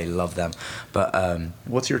 I love them. But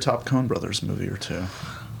what's your top Coen Brothers movie or two?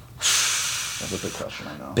 That's a big question,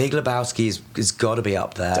 I know. Big Lebowski is got to be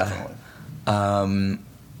up there. Definitely.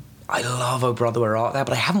 I love Oh Brother Where Art Thou,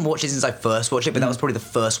 but I haven't watched it since I first watched it, but that was probably the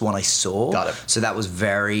first one I saw. Got it. So that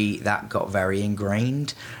got very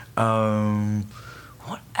ingrained.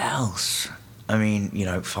 What else? I mean, you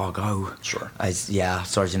know, Fargo. Sure.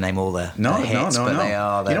 Sorry to name all the hits, No. But they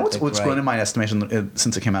are. You know what's grown in my estimation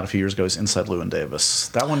since it came out a few years ago is Inside Llewyn Davis.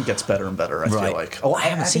 That one gets better and better, I feel like. Oh, I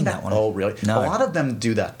haven't seen that one. Oh, really? No. A lot of them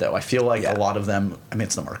do that, though. I feel like a lot of them, I mean,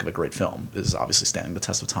 it's the mark of a great film, is obviously standing the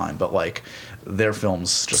test of time, but like their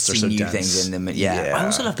films just are so new dense. Things in them. Yeah. I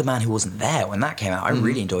also love The Man Who Wasn't There when that came out. I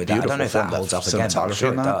really enjoyed that. Beautiful I don't know if that holds up again, but I'm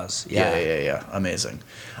sure it does. Yeah. Amazing.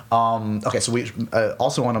 Okay, so we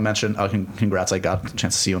also want to mention, congrats, I got a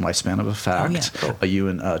chance to see you in Lifespan of Effect. Oh, yeah, cool. You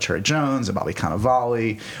and Cherry Jones and Bobby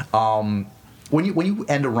Cannavale. When you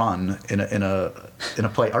end a run in a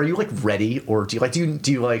play, are you like ready, or do you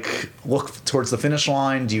like look towards the finish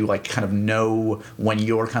line? Do you like kind of know when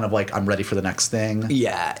you're kind of like, I'm ready for the next thing?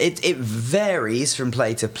 Yeah, it varies from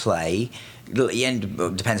play to play.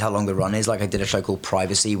 It depends how long the run is. Like I did a show called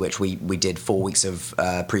Privacy, which we did 4 weeks of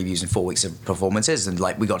previews and 4 weeks of performances, and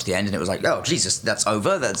like we got to the end and it was like, oh Jesus, that's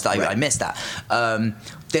over. I missed that.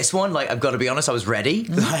 This one, like I've got to be honest, I was ready.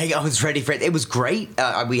 Like I was ready for it. It was great.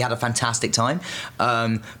 We had a fantastic time.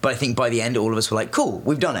 But I think by the end, all of us were like, cool,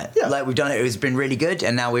 we've done it. Yeah. Like we've done it. It's been really good,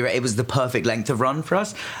 and now it was the perfect length of run for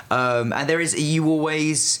us. And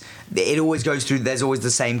it always goes through. There's always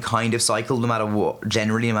the same kind of cycle, no matter what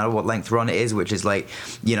length run it is, which is like,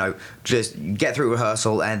 you know, just get through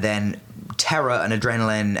rehearsal and then terror and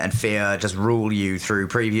adrenaline and fear just rule you through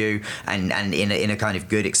preview and in a kind of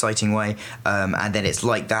good, exciting way. And then it's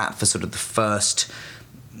like that for sort of the first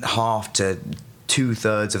half to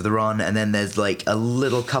 2/3 of the run, and then there's like a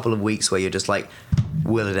little couple of weeks where you're just like,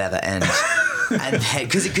 will it ever end? And then,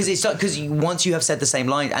 because once you have said the same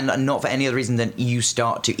line, and not for any other reason than you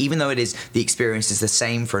start to, even though the experience is the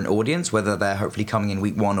same for an audience, whether they're hopefully coming in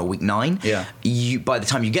week 1 or week 9, by the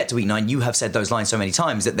time you get to week 9, you have said those lines so many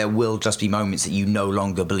times that there will just be moments that you no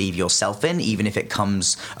longer believe yourself in, even if it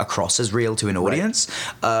comes across as real to an audience.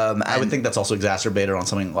 Right. I would think that's also exacerbated on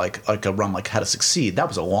something like a run like How to Succeed. That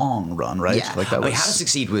was a long run, right? Yeah. Like that was... How to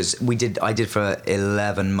Succeed I did for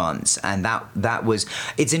 11 months, and that was,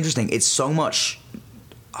 it's interesting. It's so much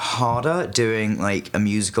harder doing like a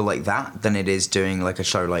musical like that than it is doing like a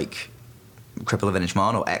show like Cripple of Inch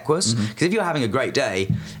Man or Equus, because if you're having a great day,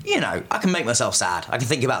 you know, I can make myself sad. I can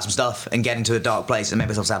think about some stuff and get into a dark place and make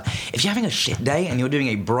myself sad. If you're having a shit day and you're doing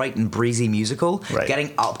a bright and breezy musical,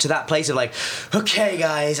 getting up to that place of like, okay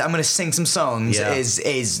guys, I'm gonna sing some songs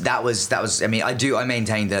that was I mean, I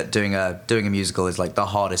maintain that doing a musical is like the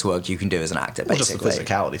hardest work you can do as an actor, basically. Just the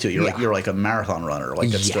physicality too. You're like a marathon runner.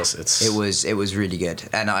 Like it was really good,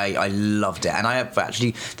 and I loved it. And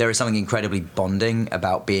there is something incredibly bonding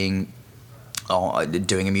about doing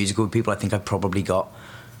a musical with people. I think I've probably got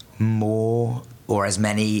more or as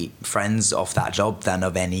many friends off that job than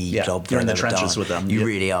of any job that you're in the I've ever trenches done. with them. You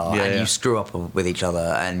really are, and you screw up with each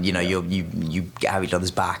other, and you know you have each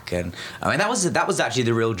other's back. And I mean that was actually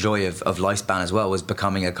the real joy of Lifespan as well, was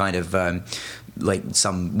becoming a kind of like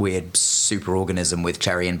some weird super organism with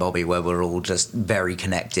Cherry and Bobby, where we're all just very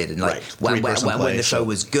connected, and like when the show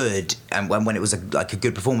was good and when it was a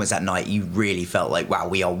good performance that night, you really felt like, wow,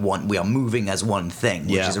 we are moving as one thing,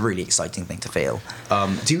 which is a really exciting thing to feel.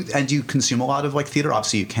 Do you consume a lot of like theater?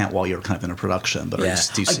 Obviously you can't while you're kind of in a production, but I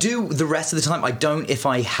do the rest of the time. I don't if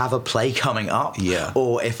I have a play coming up,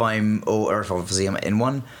 or if obviously I'm in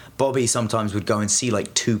one. Bobby sometimes would go and see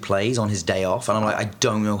like 2 plays on his day off, and I'm like, I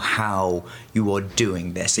don't know how you are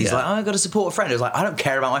doing this. He's like, I've got to support a friend. I was like, I don't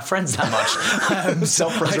care about my friends that much.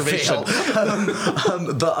 Self-preservation. What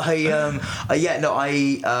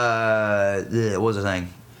was I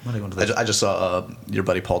saying? I just saw your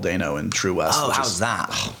buddy Paul Dano in True West. Oh, how's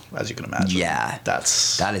that? As you can imagine. Yeah.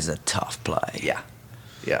 That is a tough play. Yeah.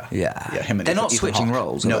 Yeah. Yeah. Him and they're Ethan, not switching Hawke.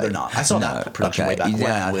 roles. No, are they? they're not. I saw that production way back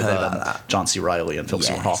when with John C. Reilly and Philip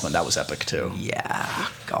Seymour Hoffman. That was epic too. Yeah,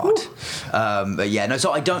 God. But yeah, no.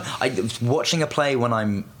 So watching a play when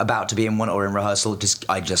I'm about to be in one or in rehearsal.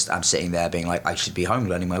 I'm sitting there being like, I should be home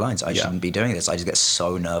learning my lines. I shouldn't be doing this. I just get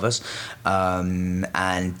so nervous. But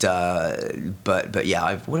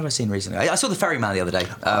yeah, what have I seen recently? I saw The Ferryman the other day,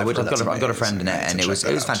 which I've got a friend in it, and it was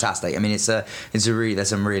fantastic. I mean, there's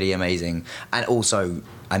some really amazing, and also,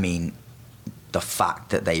 I mean, the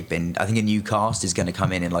fact that I think a new cast is going to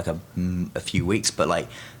come in like a few weeks, but like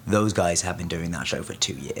those guys have been doing that show for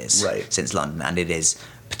 2 years, right, since London, and it is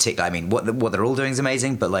particular. I mean, what they're all doing is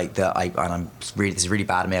amazing, but like this is really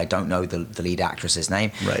bad of me. I don't know the lead actress's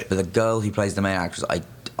name, right, but the girl who plays the main actress,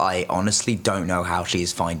 I honestly don't know how she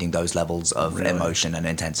is finding those levels of emotion and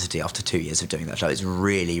intensity after 2 years of doing that show. It's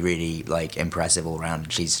really, really like impressive all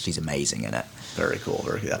around. She's amazing in it. Very cool.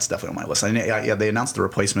 That's definitely on my list. They announced the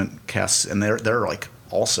replacement cast, and they're like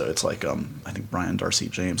also it's like I think Brian Darcy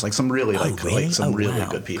James, like some really really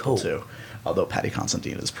good people too. Although Paddy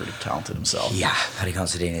Considine is pretty talented himself. Yeah, Paddy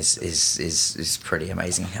Considine is pretty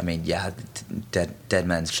amazing. I mean, yeah, Dead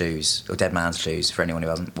Man's Shoes for anyone who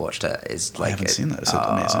hasn't watched it is like, I haven't seen that. Is it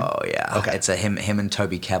amazing? Oh yeah, okay. It's him and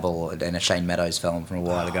Toby Kebbell in a Shane Meadows film from a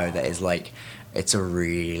while ago that is like. It's a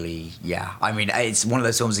really, I mean, it's one of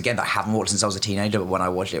those films again that I haven't watched since I was a teenager. But when I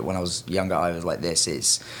watched it when I was younger, I was like, this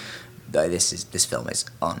film is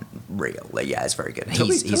unreal. Like, yeah, it's very good.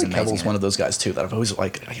 He's amazing. Kebbell's one of those guys too that I've always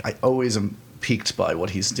I always am piqued by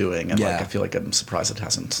what he's doing, and like I feel like I'm surprised it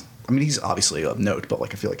hasn't. I mean, he's obviously a note, but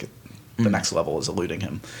like I feel like the next level is eluding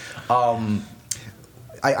him.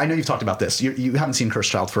 I know you've talked about this. You haven't seen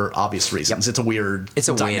Cursed Child for obvious reasons. Yep. It's a weird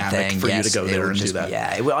thing for you to go there and do that.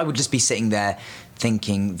 Yeah, I would just be sitting there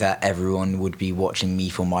thinking that everyone would be watching me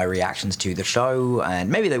for my reactions to the show,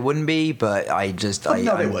 and maybe they wouldn't be, but I'm too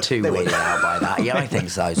weirded out by that. Yeah, I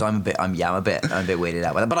think so. So I'm a bit weirded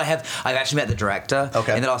out by that. But I've actually met the director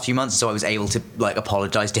in the last few months, so I was able to like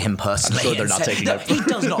apologize to him personally. I'm sure they're not taking it. He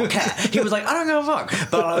does not care. He was like, I don't give a fuck.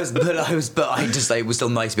 It was still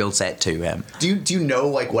nice to be able to say it to him. Do you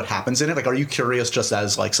know like what happens in it? Like, are you curious just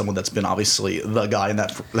as like someone that's been obviously the guy in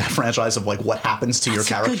that franchise of like what happens to your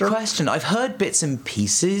character? That's a good question. I've heard bits and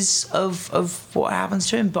pieces of what happens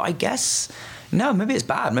to him, but I guess no, maybe it's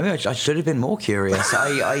bad. Maybe I should have been more curious.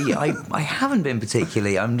 I haven't been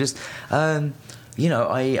particularly. I'm just I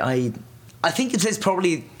think it's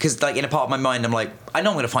probably because like in a part of my mind I'm like, I know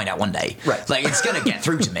I'm going to find out one day, right? Like it's going to get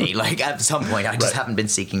through to me like at some point. I just haven't been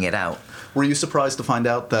seeking it out. Were you surprised to find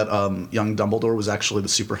out that young Dumbledore was actually the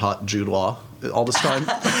super hot Jude Law all this time?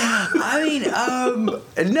 I mean,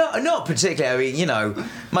 no, not particularly. I mean,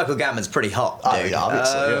 Michael Gambon's pretty hot, dude. Yeah,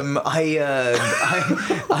 obviously.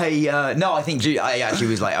 No, I think I actually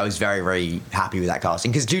was like, I was very, very happy with that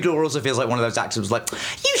casting because Jude Law also feels like one of those actors who was like,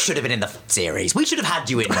 you should have been in the series. We should have had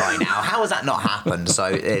you in by now. How has that not happened? So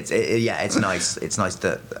it's nice. It's nice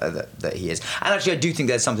that he is. And actually, I do think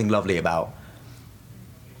there's something lovely about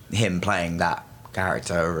him playing that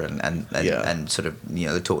character and sort of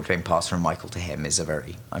the torch being passed from Michael to him is a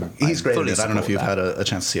very he's great at it. I don't know if you've had a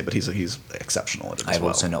chance to see it, but he's exceptional at it as I've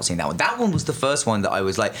also not seen that one. That one was the first one that I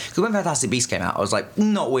was like, because when Fantastic Beasts came out I was like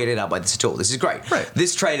not weirded out by this at all. This is great.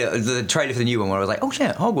 This trailer, the trailer for the new one where I was like, oh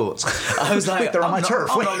shit, Hogwarts. I was like, wait, they're on my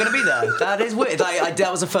turf. I'm not going to be there. That is weird.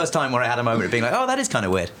 That was the first time where I had a moment of being like, oh, that is kind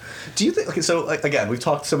of weird. Do you think, okay, so like, again, we've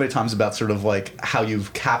talked so many times about sort of like how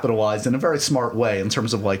you've capitalized in a very smart way in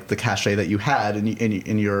terms of like the cachet that you had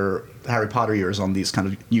in your Harry Potter years on these kind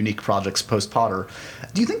of unique projects post Potter.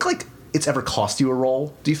 Do you think like it's ever cost you a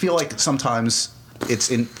role? Do you feel like sometimes it's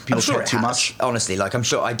in people care too much? Honestly, like I'm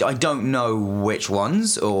sure I don't know which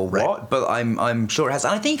ones or what, but I'm sure it has.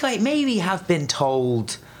 And I think I maybe have been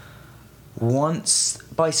told once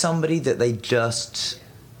by somebody that they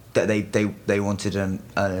wanted an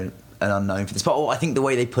unknown for this. But I think the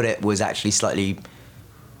way they put it was actually slightly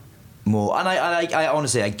more, and I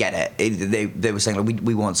honestly I get it. They were saying like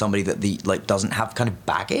we want somebody that doesn't have kind of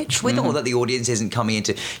baggage with it, or that the audience isn't coming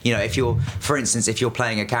into. If you're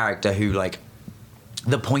playing a character who like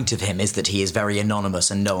the point of him is that he is very anonymous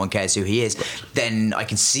and no one cares who he is, then I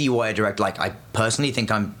can see why a director, like I personally think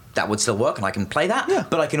that would still work and I can play that. Yeah.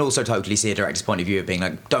 But I can also totally see a director's point of view of being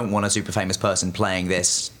like, don't want a super famous person playing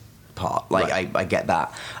this part. Like I get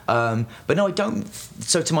that. But no, I don't.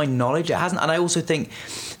 So to my knowledge, it hasn't. And I also think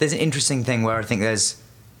there's an interesting thing where I think there's,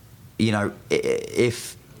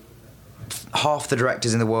 if half the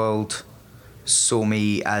directors in the world saw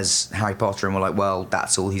me as Harry Potter and were like, well,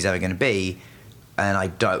 that's all he's ever going to be, and I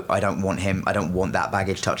don't want him. I don't want that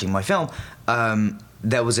baggage touching my film.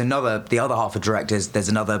 there was the other half of directors, there's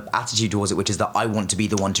another attitude towards it, which is that I want to be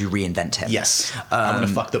the one to reinvent him. Yes. I'm going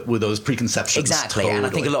to fuck with those preconceptions. Exactly. Totally. And I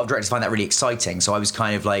think a lot of directors find that really exciting. So I was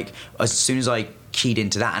kind of like, as soon as I keyed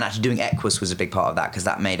into that, and actually doing Equus was a big part of that, because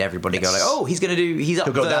that made everybody go like, oh, he's going to do, he's up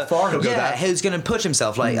he'll go that far, he's going to push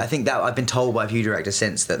himself. Like, I think that I've been told by a few directors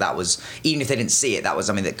since that was, even if they didn't see it, that was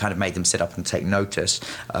something that kind of made them sit up and take notice,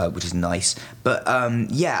 which is nice. But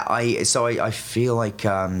I feel like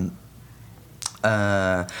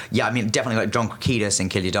I mean, definitely like John Krakidas in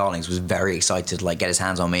Kill Your Darlings was very excited to like get his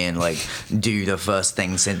hands on me and like do the first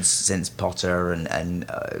thing since Potter and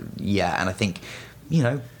I think, you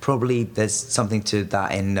know, probably there's something to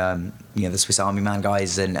that in the Swiss Army Man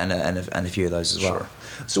guys and a few of those as well. Sure.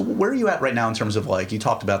 So where are you at right now in terms of, like, you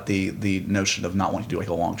talked about the notion of not wanting to do like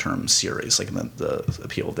a long-term series, like the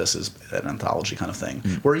appeal of this is an anthology kind of thing.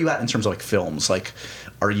 Where are you at in terms of like films? Like,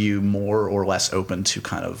 are you more or less open to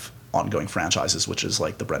kind of ongoing franchises, which is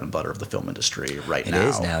like the bread and butter of the film industry right now? It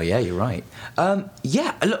is now, yeah, you're right.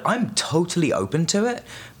 Look, I'm totally open to it,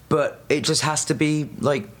 but it just has to be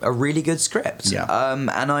like a really good script. Yeah.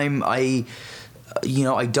 And I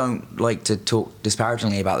don't like to talk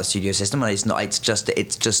disparagingly about the studio system, and it's just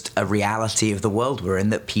a reality of the world we're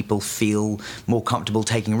in, that people feel more comfortable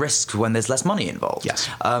taking risks when there's less money involved. Yes.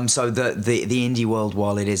 So the indie world,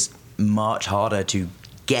 while it is much harder to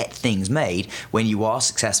get things made, when you are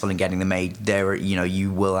successful in getting them made,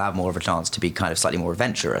 you will have more of a chance to be kind of slightly more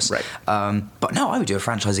adventurous. Right. But no, I would do a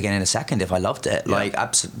franchise again in a second if I loved it. Yeah. Like,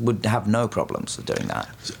 would have no problems with doing that.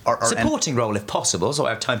 Supporting role if possible, so I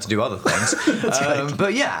have time to do other things.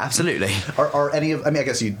 But yeah, absolutely. Are any of? I mean, I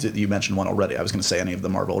guess you mentioned one already. I was going to say any of the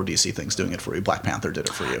Marvel or DC things doing it for you. Black Panther did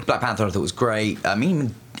it for you. Black Panther I thought was great. I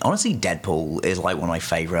mean, honestly, Deadpool is like one of my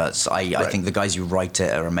favourites. I think the guys who write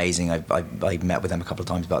it are amazing. I met with them a couple of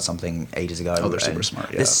times about something ages ago. Oh, they're super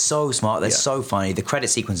smart. Yeah. They're so smart. They're so funny. The credit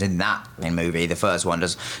sequence in that movie, the first one,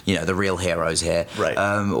 does the real heroes here. Right.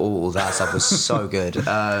 All that stuff was so good.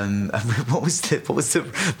 What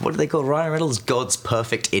do they call Ryan Reynolds? God's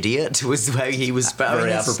perfect idiot was where he was.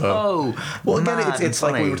 Very apropos. Well, again, it's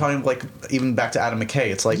like we were talking, like, even back to Adam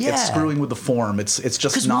McKay. It's like it's screwing with the form. It's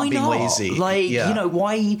just not being lazy. Like,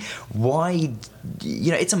 why?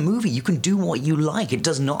 It's a movie. You can do what you like. It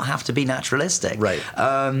does not have to be naturalistic. Right.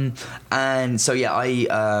 And so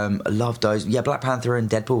I love those. Yeah, Black Panther and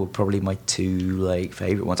Deadpool were probably my two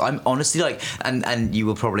favorite ones. I'm honestly and you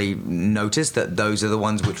will probably notice that those are the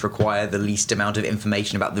ones which require the least amount of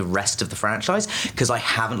information about the rest of the franchise, because I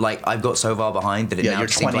haven't I've got so far behind that it now you're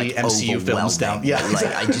 20 MCU films down. Yeah,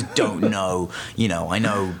 I just don't know. I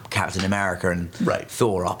know Captain America and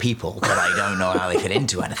Thor are people, but I don't know how they fit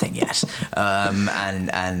into anything yet.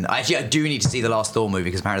 And actually, I do need to see the last Thor movie,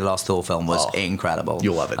 because apparently the last Thor film was incredible.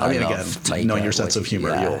 You'll love it. I mean, again, knowing your sense of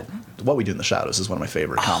humor, What We Do in the Shadows is one of my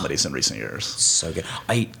favorite comedies in recent years. So good.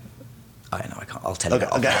 I know I can't. I'll tell you.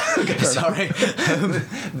 Okay. Sorry.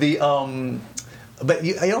 But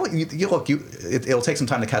it'll take some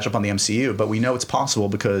time to catch up on the MCU, but we know it's possible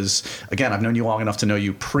because, again, I've known you long enough to know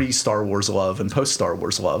you pre-Star Wars love and post-Star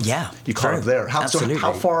Wars love. Yeah, you caught it there. So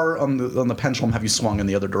how far on the pendulum have you swung in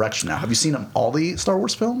the other direction now? Have you seen all the Star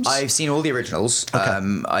Wars films? I've seen all the originals.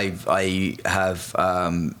 Okay. I have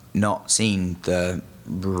not seen the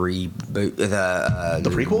reboot, the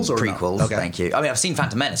prequels or prequels. No? Okay. Thank you. I mean, I've seen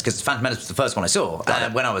Phantom Menace, because Phantom Menace was the first one I saw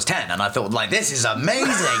when I was 10, and I thought, like, this is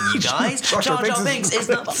amazing, you guys. Jar Jar Binks is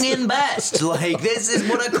the fucking best. Like, this is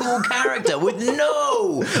what a cool character with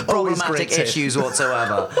no problematic issues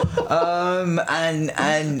whatsoever.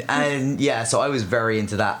 So I was very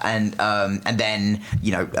into that, and then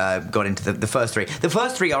got into the first three. The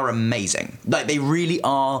first three are amazing. Like, they really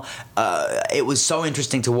are. It was so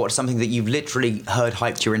interesting to watch something that you've literally heard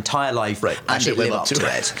hyped your entire life, and actually live up to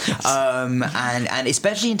it. Yes. And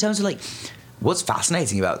especially in terms of what's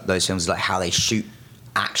fascinating about those films is how they shoot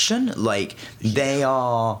action.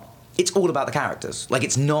 It's all about the characters.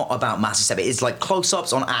 It's not about massive stuff. It's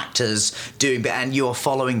close-ups on actors and you're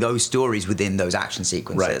following those stories within those action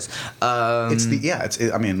sequences. Right.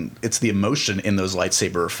 It's the emotion in those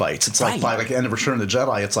lightsaber fights. It's by the end of Return of the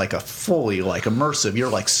Jedi, it's a fully immersive.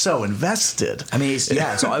 You're so invested. I mean,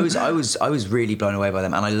 So I was really blown away by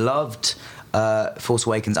them, and I loved Force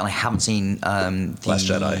Awakens, and I haven't seen Last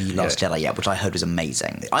Jedi yet, which I heard was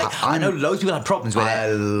amazing. I know loads of people had problems with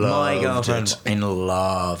it. My girlfriend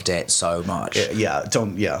loved it so much.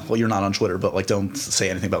 Well, you're not on Twitter, but don't say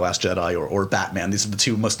anything about Last Jedi or Batman. These are the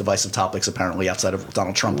two most divisive topics apparently outside of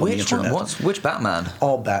Donald Trump on the internet. Which Batman?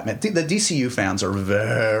 All Batman. The DCU fans are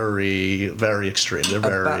very, very extreme. They're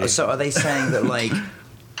very. So are they saying that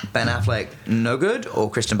Ben Affleck no good or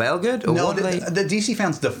Christian Bale good? Or No, the DC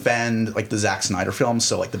fans defend like the Zack Snyder films,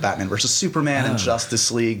 so like the Batman versus Superman and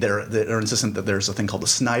Justice League. They're insistent that there's a thing called the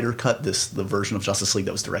Snyder Cut, the version of Justice League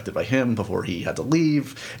that was directed by him before he had to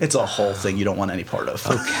leave. It's a whole thing you don't want any part of.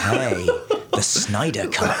 Okay, the Snyder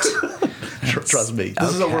Cut. Trust me, this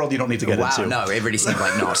is a world you don't need to get into. Wow, no, it really seems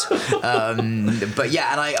like not. But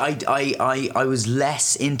yeah, and I was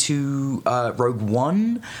less into Rogue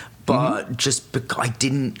One, but just because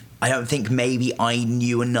I don't think maybe I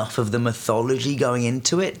knew enough of the mythology going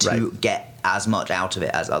into it to get as much out of it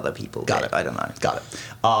as other people Got did. it. I don't know. Got it.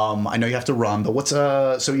 I know you have to run, but what's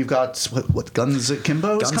so you've got what Guns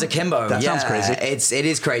Akimbo? Guns Akimbo. That sounds crazy. It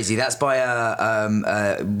is crazy. That's by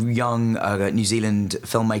a young New Zealand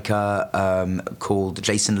filmmaker called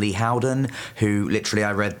Jason Lee Howden, who literally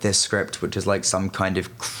I read this script, which is like some kind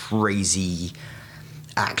of crazy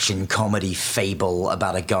action comedy fable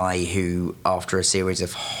about a guy who, after a series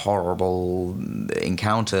of horrible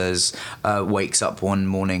encounters, wakes up one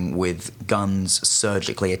morning with guns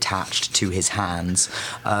surgically attached to his hands.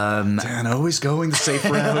 Dan, always going the safe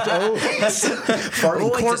route.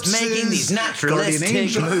 Farting corpses, just making these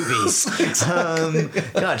naturalistic movies. Exactly.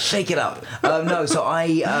 God, shake it up.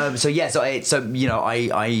 Honestly,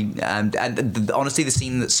 the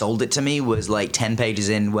scene that sold it to me was like 10 pages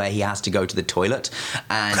in, where he has to go to the toilet.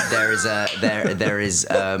 And there is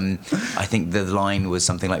I think the line was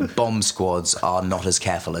something like, bomb squads are not as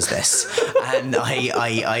careful as this. And I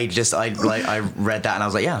read that and I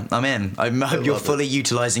was like, yeah, I'm in. You're fully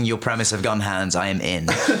utilizing your premise of gun hands. I am in.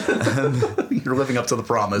 You're living up to the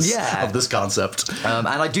promise of this concept. And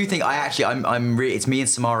I do think it's me and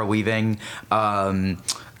Samara Weaving. I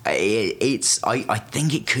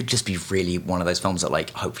think it could just be really one of those films that like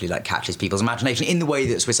hopefully like catches people's imagination in the way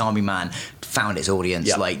that Swiss Army Man found its audience.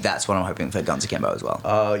 Yep. Like that's what I'm hoping for Guns Akimbo as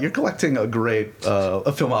well. You're collecting a great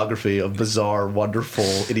a filmography of bizarre, wonderful,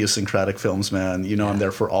 idiosyncratic films, man. You know, I'm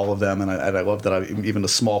there for all of them, and I love that I'm even a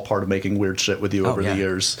small part of making weird shit with you over the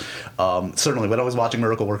years. Certainly, when I was watching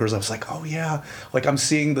Miracle Workers, I was like, oh yeah, like I'm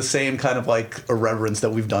seeing the same kind of like irreverence that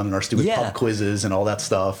we've done in our stupid pub quizzes and all that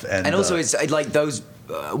stuff. And also, it's like those.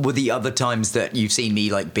 Were the other times that you've seen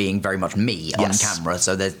me like being very much me on camera,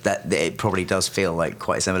 so that it probably does feel like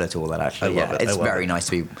quite similar to all that actually. I love it. It's very nice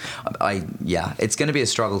to be. It's going to be a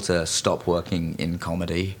struggle to stop working in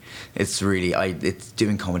comedy. It's really it's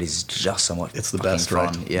doing comedy is just so much. It's the best, fun.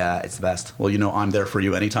 right? Yeah, it's the best. Well, you know, I'm there for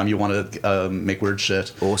you anytime you want to make weird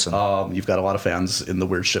shit. Awesome. You've got a lot of fans in the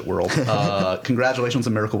weird shit world. Congratulations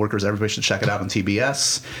on Miracle Workers. Everybody should check it out on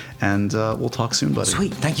TBS, and we'll talk soon, buddy.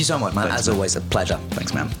 Sweet. Thank you so much, man. Thanks, As always, a pleasure.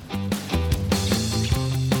 Thanks, man.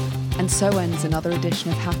 And so ends another edition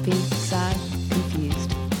of Happy, Sad,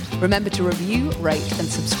 Confused. Remember to review, rate, and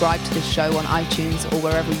subscribe to this show on iTunes or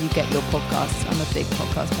wherever you get your podcasts. I'm a big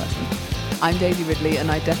podcast person. I'm Daisy Ridley, and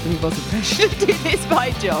I definitely wasn't pressured to do this by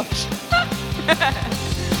Josh.